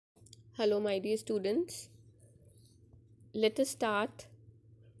Hello, my dear students. Let us start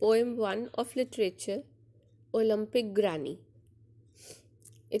poem 1 of literature, Olympic Granny.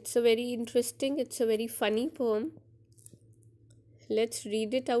 It's a very interesting, it's a very funny poem. Let's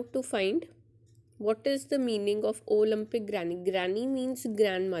read it out to find what is the meaning of Olympic Granny. Granny means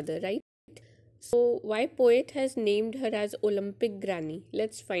grandmother, right? So, why poet has named her as Olympic Granny?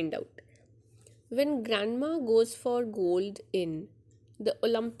 Let's find out. When grandma goes for gold in the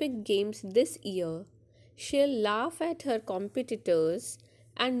Olympic Games this year, she'll laugh at her competitors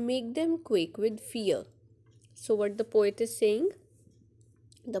and make them quake with fear. So, what the poet is saying?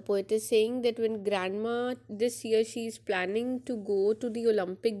 The poet is saying that when grandma this year she is planning to go to the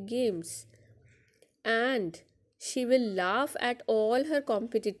Olympic Games and she will laugh at all her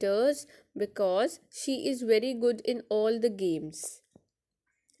competitors because she is very good in all the games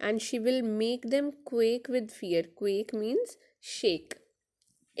and she will make them quake with fear. Quake means shake.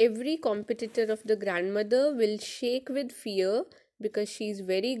 Every competitor of the grandmother will shake with fear because she is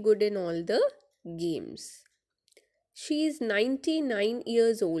very good in all the games. She is 99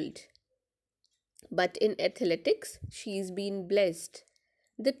 years old, but in athletics, she's been blessed.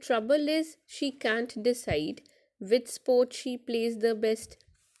 The trouble is, she can't decide which sport she plays the best.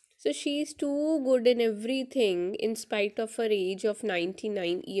 So she is too good in everything in spite of her age of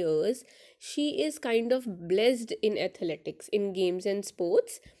 99 years. She is kind of blessed in athletics, in games and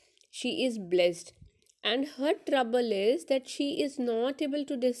sports. She is blessed. And her trouble is that she is not able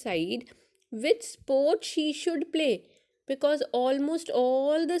to decide which sport she should play because almost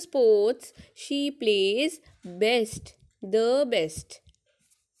all the sports she plays best, the best.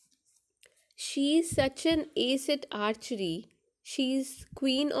 She is such an ace at archery. She is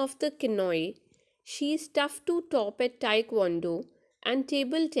queen of the canoe. She is tough to top at taekwondo and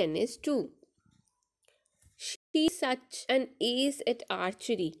table tennis too. She is such an ace at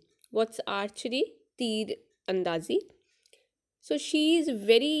archery. What's archery? Teer andazi. So she is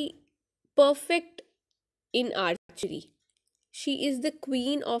very perfect in archery. She is the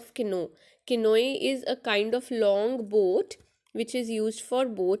queen of canoe. Canoe is a kind of long boat which is used for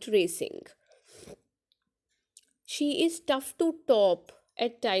boat racing. She is tough to top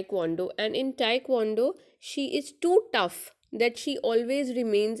at taekwondo, and in taekwondo she is too tough that she always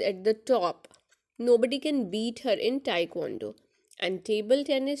remains at the top. Nobody can beat her in taekwondo. And table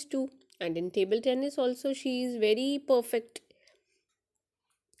tennis too. And in table tennis also she is very perfect.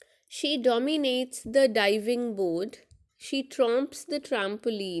 She dominates the diving board. She trumps the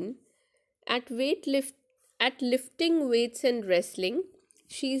trampoline. At at lifting weights and wrestling,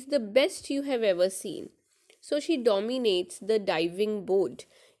 she is the best you have ever seen. So she dominates the diving board.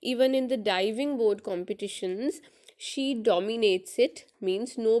 Even in the diving board competitions, she dominates it,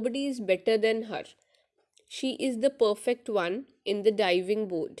 means nobody is better than her. She is the perfect one in the diving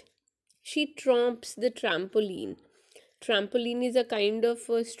board. She trumps the trampoline. Trampoline is a kind of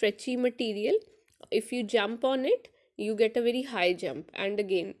a stretchy material. If you jump on it, you get a very high jump. And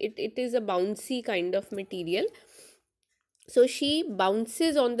again, it is a bouncy kind of material. So she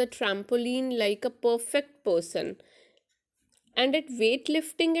bounces on the trampoline like a perfect person. And at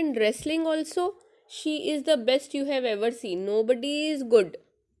weightlifting and wrestling also, she is the best you have ever seen. Nobody is good.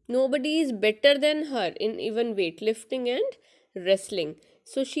 Nobody is better than her in even weightlifting and wrestling.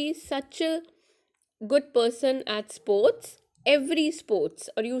 So she is such a good person at sports, every sports,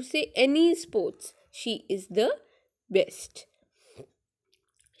 or you say any sports. She is the best.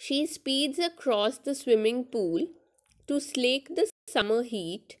 She speeds across the swimming pool to slake the summer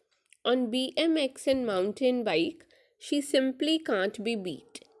heat. On BMX and mountain bike, she simply can't be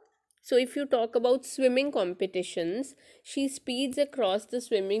beat. So, if you talk about swimming competitions, she speeds across the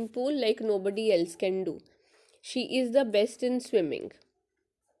swimming pool like nobody else can do. She is the best in swimming.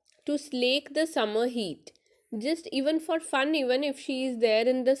 To slake the summer heat, just even for fun, even if she is there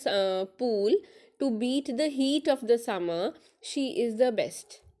in the pool, to beat the heat of the summer, she is the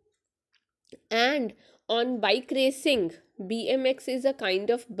best. And on bike racing, BMX is a kind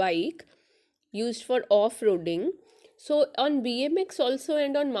of bike used for off-roading. So on BMX also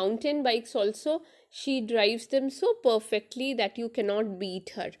and on mountain bikes also, she drives them so perfectly that you cannot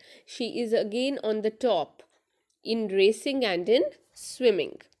beat her. She is again on the top in racing and in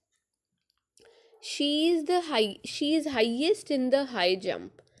swimming. She is highest in the high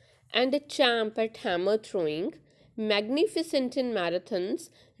jump and a champ at hammer throwing, magnificent in marathons,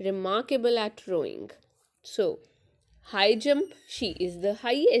 remarkable at rowing. So, high jump, she is the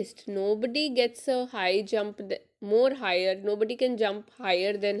highest. Nobody gets a high jump more higher. Nobody can jump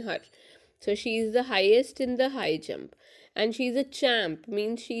higher than her. So, she is the highest in the high jump. And she is a champ,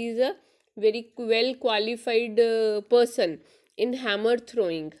 means she is a very well qualified person in hammer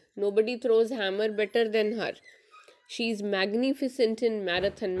throwing. Nobody throws hammer better than her. She's magnificent in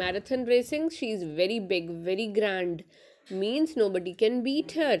marathon racing. She's very big, very grand, means nobody can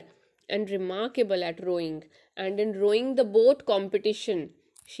beat her. And remarkable at rowing, and in rowing the boat competition,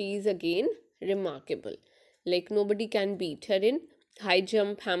 she is again remarkable. Like nobody can beat her in high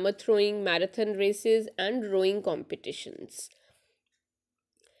jump, hammer throwing, marathon races, and rowing competitions.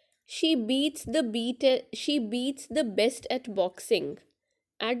 She beats the best at boxing.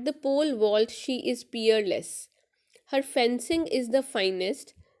 At the pole vault she is peerless. Her fencing is the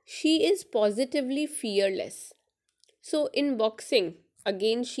finest. She is positively fearless. So in boxing,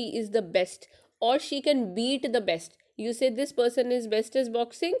 again she is the best, or she can beat the best. You say this person is best as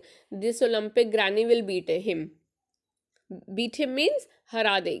boxing, this Olympic granny will beat him. Beat him means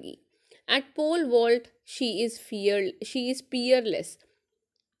hara degi. At pole vault, she is peerless.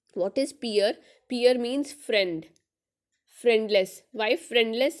 What is peer? Peer means friend. Friendless. Why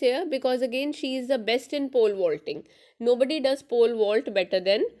friendless here? Because again she is the best in pole vaulting. Nobody does pole vault better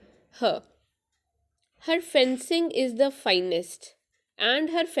than her. Her fencing is the finest.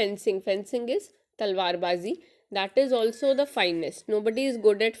 And her fencing is talwarbazi. That is also the finest. Nobody is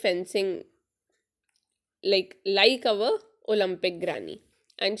good at fencing like our Olympic granny.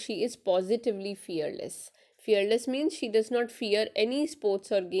 And she is positively fearless. Fearless means she does not fear any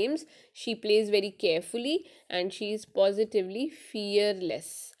sports or games. She plays very carefully and she is positively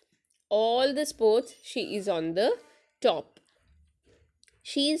fearless. All the sports, she is on the top.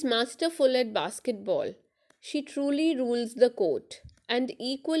 She is masterful at basketball. She truly rules the court and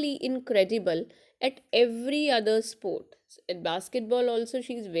equally incredible at every other sport. At basketball, also,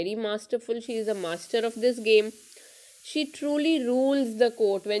 she is very masterful. She is a master of this game. She truly rules the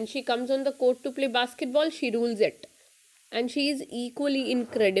court. When she comes on the court to play basketball, she rules it. And she is equally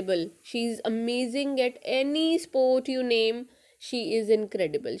incredible. She is amazing at any sport you name. She is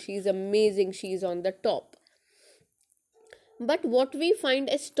incredible. She is amazing. She is on the top. But what we find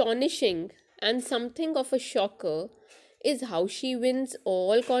astonishing and something of a shocker is how she wins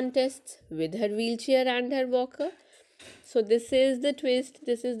all contests with her wheelchair and her walker. So, this is the twist,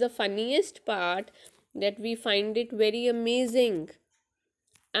 this is the funniest part, that we find it very amazing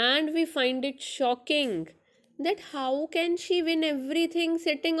and we find it shocking that how can she win everything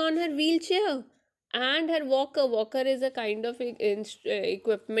sitting on her wheelchair and her walker. Walker is a kind of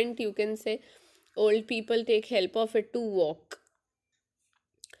equipment, you can say. Old people take help of it to walk.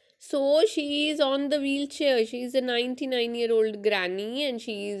 So she is on the wheelchair. She is a 99-year-old granny and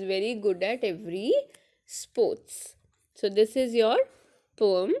she is very good at every sports. So this is your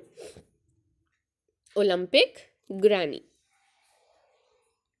poem, Olympic Granny.